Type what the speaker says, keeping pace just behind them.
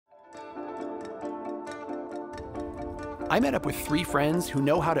I met up with 3 friends who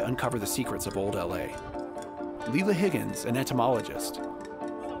know how to uncover the secrets of old LA. Lila Higgins, an entomologist,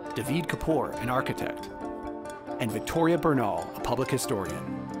 David Kapoor, an architect, and Victoria Bernal, a public historian.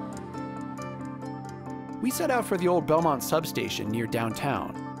 We set out for the old Belmont substation near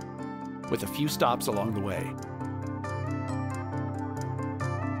downtown, with a few stops along the way.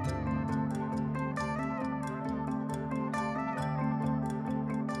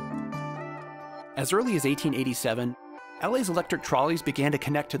 As early as 1887, LA's electric trolleys began to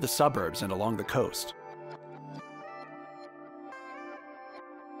connect to the suburbs and along the coast.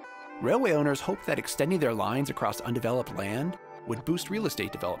 Railway owners hoped that extending their lines across undeveloped land would boost real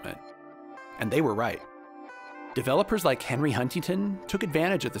estate development. And they were right. Developers like Henry Huntington took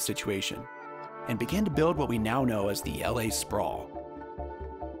advantage of the situation and began to build what we now know as the LA sprawl.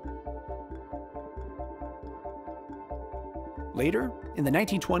 Later, in the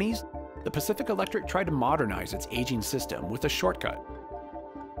 1920s, the Pacific Electric tried to modernize its aging system with a shortcut: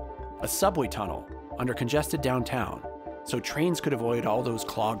 a subway tunnel under congested downtown, so trains could avoid all those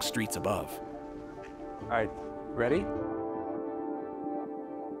clogged streets above. All right, ready?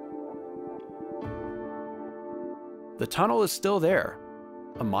 The tunnel is still there,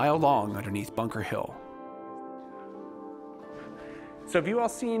 a mile long underneath Bunker Hill. So have you all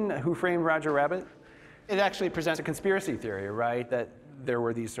seen Who Framed Roger Rabbit? It actually presents a conspiracy theory, right? That there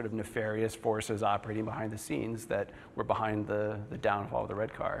were these sort of nefarious forces operating behind the scenes that were behind the downfall of the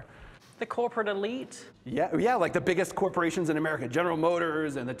red car. The corporate elite? Yeah, like the biggest corporations in America, General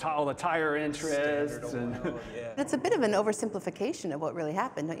Motors and all the tire interests. It's a bit of an oversimplification of what really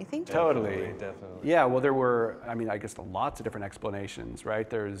happened, don't you think? Totally. Definitely. Yeah, well, there were, I guess lots of different explanations, right?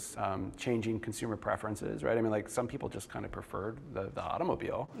 There's changing consumer preferences, right? Like some people just kind of preferred the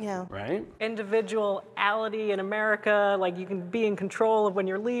automobile, Yeah. right? Individuality in America, like you can be in control of when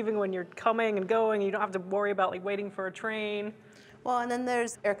you're leaving, when you're coming and going. You don't have to worry about like waiting for a train. Well, and then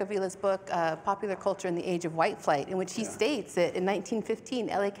there's Eric Avila's book, Popular Culture in the Age of White Flight, in which he states that in 1915,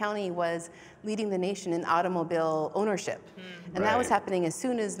 LA County was leading the nation in automobile ownership. And that was happening as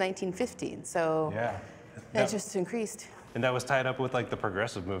soon as 1915, so that just increased. And that was tied up with like the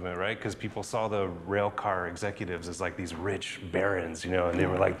progressive movement, right? Because people saw the rail car executives as like these rich barons, you know, and they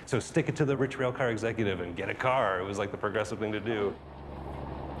were like, so stick it to the rich rail car executive and get a car. It was like the progressive thing to do.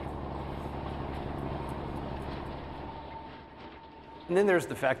 And then there's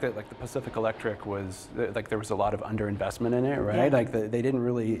the fact that like the Pacific Electric was, like there was a lot of underinvestment in it, right? Like they didn't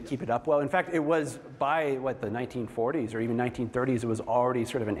really keep it up well. In fact, it was by the 1940s or even 1930s, it was already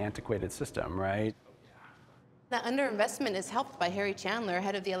sort of an antiquated system, right? That underinvestment is helped by Harry Chandler,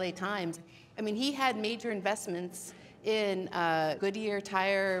 head of the LA Times. He had major investments in Goodyear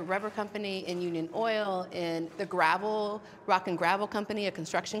Tire Rubber Company, in Union Oil, in the Rock and Gravel Company, a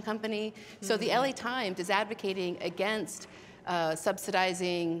construction company. So the LA Times is advocating against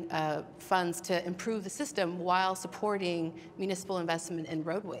subsidizing funds to improve the system while supporting municipal investment in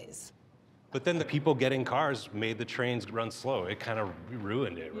roadways. But then the people getting cars made the trains run slow. It kind of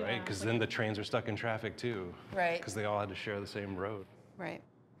ruined it, right? Because then the trains are stuck in traffic too. Right. Because they all had to share the same road. Right.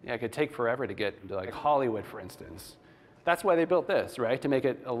 Yeah, it could take forever to get to like Hollywood, for instance. That's why they built this, right? To make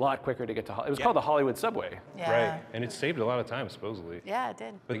it a lot quicker to get to Hollywood. It was called the Hollywood Subway. Yeah. Right, and it saved a lot of time, supposedly. Yeah, it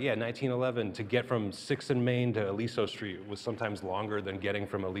did. But yeah, 1911, to get from 6th and Main to Aliso Street was sometimes longer than getting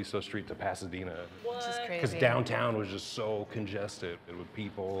from Aliso Street to Pasadena. Which is crazy. Because downtown was just so congested with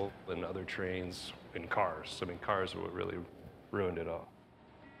people and other trains and cars. Cars were what really ruined it all.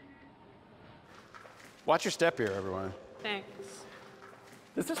 Watch your step here, everyone. Thanks.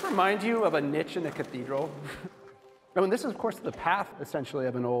 Does this remind you of a niche in the cathedral? This is, of course, the path, essentially,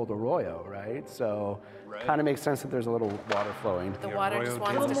 of an old arroyo, right? So kind of makes sense that there's a little water flowing. The water just A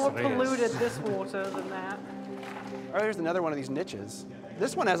wants little to... more polluted, this water, than that. Oh, there's another one of these niches.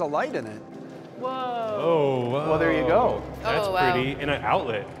 This one has a light in it. Whoa. Oh, wow. Well, there you go. That's pretty. And an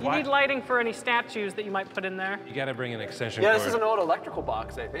outlet. You need lighting for any statues that you might put in there. You got to bring an extension Yeah, cord. this is an old electrical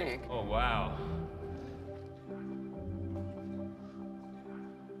box, I think. Oh, wow.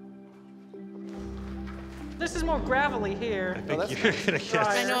 This is more gravelly here. I think you're gonna get...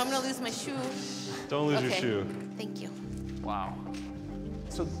 I know, I'm going to lose my shoe. Don't lose your shoe. Thank you. Wow.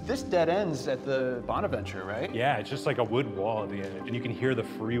 So this dead ends at the Bonaventure, right? Yeah, it's just like a wood wall at the end, and you can hear the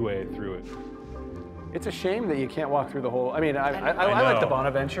freeway through it. It's a shame that you can't walk through the whole, I I like the know.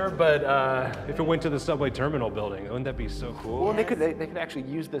 Bonaventure, but... If it went to the subway terminal building, wouldn't that be so cool? Well, they could actually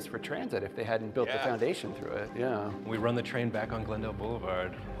use this for transit if they hadn't built the foundation through it, yeah. We run the train back on Glendale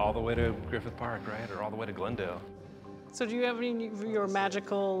Boulevard, all the way to Griffith Park, right? Or all the way to Glendale. So do you have any of your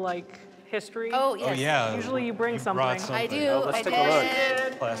magical, history? Oh, yes. Oh, yeah. Usually you bring something. I do. Oh, let's I take a look.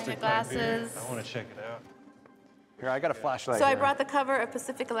 did. Plastic My glasses. I want to check it out. Here, I got a flashlight. So I here. brought the cover of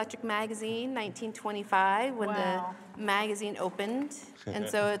Pacific Electric Magazine, 1925, when Wow. the magazine opened. And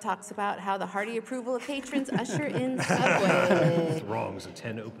so it talks about how the hearty approval of patrons usher in Subway. Throngs of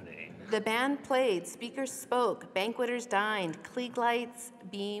 10 opening. The band played, speakers spoke, banqueters dined, Klieg lights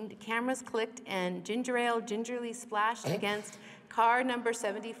beamed, cameras clicked, and ginger ale gingerly splashed against car number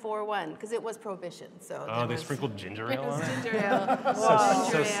 741, because it was Prohibition. So Oh, there they was- sprinkled ginger It ale was on it? ginger ale.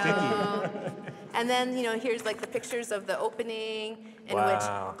 So Ginger ale. And then, here's like the pictures of the opening in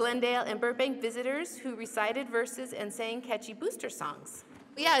Wow. which Glendale and Burbank visitors who recited verses and sang catchy booster songs.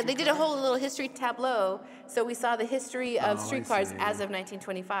 Yeah, they did a whole little history tableau. So we saw the history of streetcars as of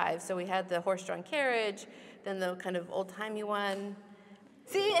 1925. So we had the horse-drawn carriage, then the kind of old-timey one.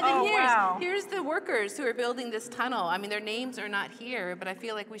 See, and then Oh, wow. here's the workers who are building this tunnel. I mean, their names are not here, but I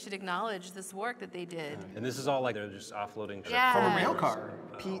feel like we should acknowledge this work that they did. And this is all like they're just offloading shit. Yeah. From a rail car.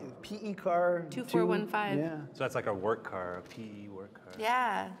 PE car. 2415. Yeah. So that's like a work car, a PE work car.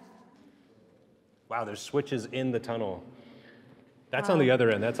 Yeah. Wow, there's switches in the tunnel. That's on the other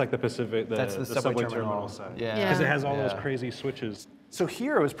end. That's like the Pacific, That's the subway terminal. terminal side. Yeah. Yeah. Because it has all those Yeah. crazy switches. So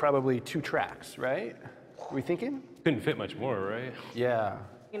here it was probably 2 tracks, right? Are we thinking? Couldn't fit much more, right? Yeah.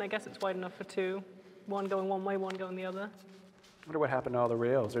 I guess it's wide enough for 2. One going one way, one going the other. I wonder what happened to all the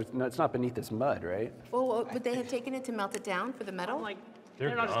rails. It's not beneath this mud, right? Well, would they have taken it to melt it down for the metal? Like,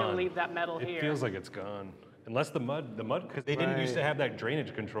 they're not just going to leave that metal It here. feels like it's gone. Unless the mud, because they didn't used to have that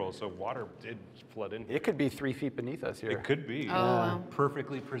drainage control, so water did flood in. It could be 3 feet beneath us here. It could be. Oh, wow.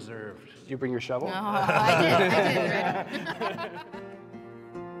 Perfectly preserved. Did you bring your shovel? Oh, I did.